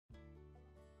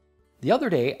The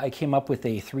other day, I came up with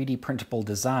a 3D printable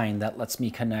design that lets me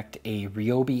connect a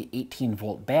Ryobi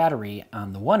 18-volt battery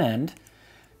on the one end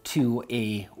to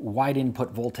a wide input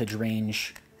voltage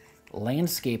range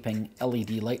landscaping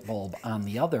LED light bulb on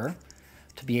the other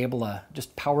to be able to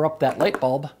just power up that light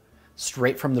bulb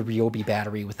straight from the Ryobi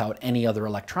battery without any other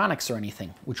electronics or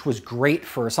anything, which was great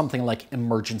for something like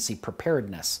emergency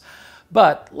preparedness.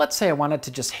 But let's say I wanted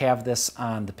to just have this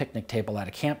on the picnic table at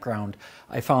a campground.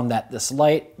 I found that this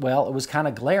light, well, it was kind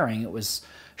of glaring. It was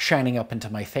shining up into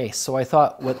my face. So I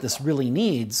thought what this really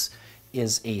needs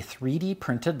is a 3D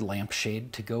printed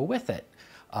lampshade to go with it.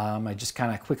 I just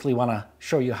kind of quickly want to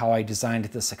show you how I designed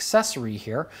this accessory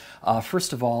here.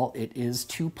 First of all, it is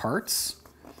 2 parts,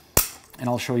 and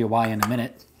I'll show you why in a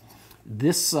minute.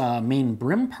 This main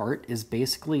brim part is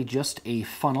basically just a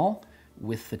funnel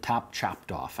with the top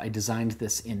chopped off. I designed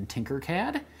this in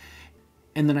Tinkercad,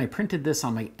 and then I printed this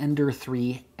on my Ender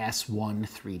 3 S1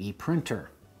 3D printer.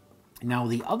 Now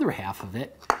the other half of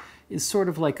it is sort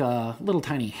of like a little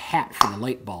tiny hat for the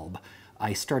light bulb.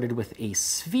 I started with a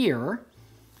sphere,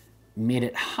 made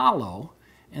it hollow,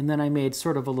 and then I made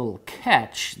sort of a little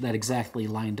catch that exactly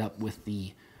lined up with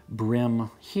the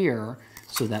brim here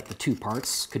so that the 2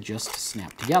 parts could just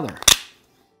snap together.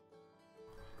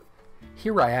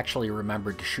 Here I actually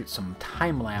remembered to shoot some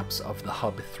time lapse of the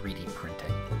hub 3D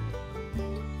printing.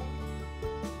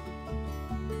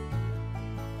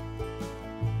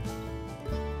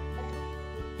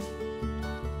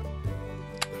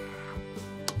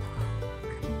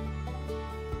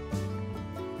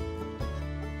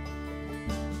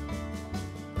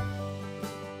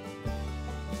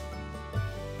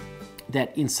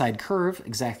 That inside curve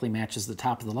exactly matches the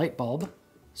top of the light bulb,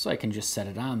 so I can just set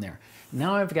it on there.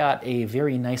 Now I've got a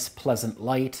very nice, pleasant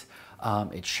light.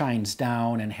 It shines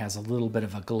down and has a little bit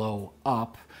of a glow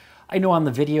up. I know on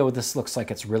the video this looks like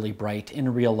it's really bright.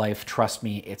 In real life, trust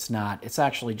me, it's not. It's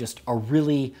actually just a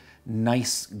really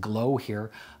nice glow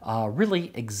here.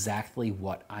 Really exactly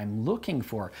what I'm looking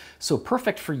for. So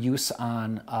perfect for use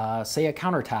on, say, a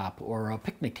countertop or a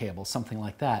picnic table, something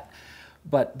like that.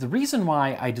 But the reason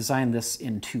why I designed this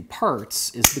in 2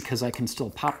 parts is because I can still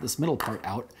pop this middle part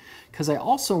out, because I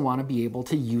also want to be able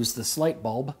to use this light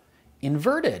bulb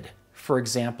inverted. For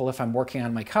example, if I'm working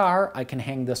on my car, I can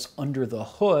hang this under the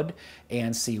hood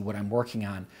and see what I'm working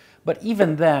on. But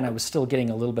even then, I was still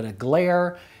getting a little bit of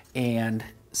glare, and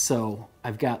so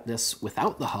I've got this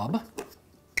without the hub.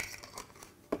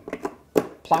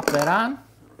 Plop that on,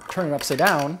 turn it upside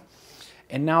down,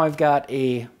 and now I've got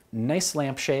a nice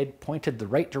lampshade pointed the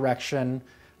right direction.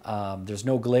 There's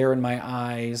no glare in my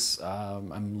eyes.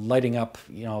 I'm lighting up,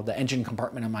 you know, the engine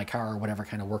compartment in my car or whatever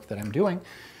kind of work that I'm doing.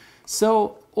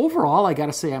 So overall, I got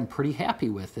to say I'm pretty happy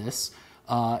with this.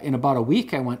 In about a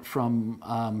week, I went from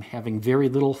having very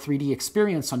little 3D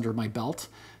experience under my belt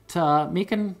to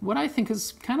making what I think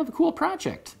is kind of a cool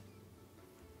project.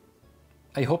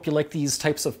 I hope you like these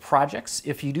types of projects.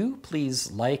 If you do, please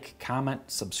like,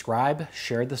 comment, subscribe,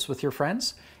 share this with your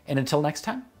friends. And until next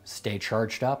time, stay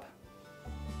charged up.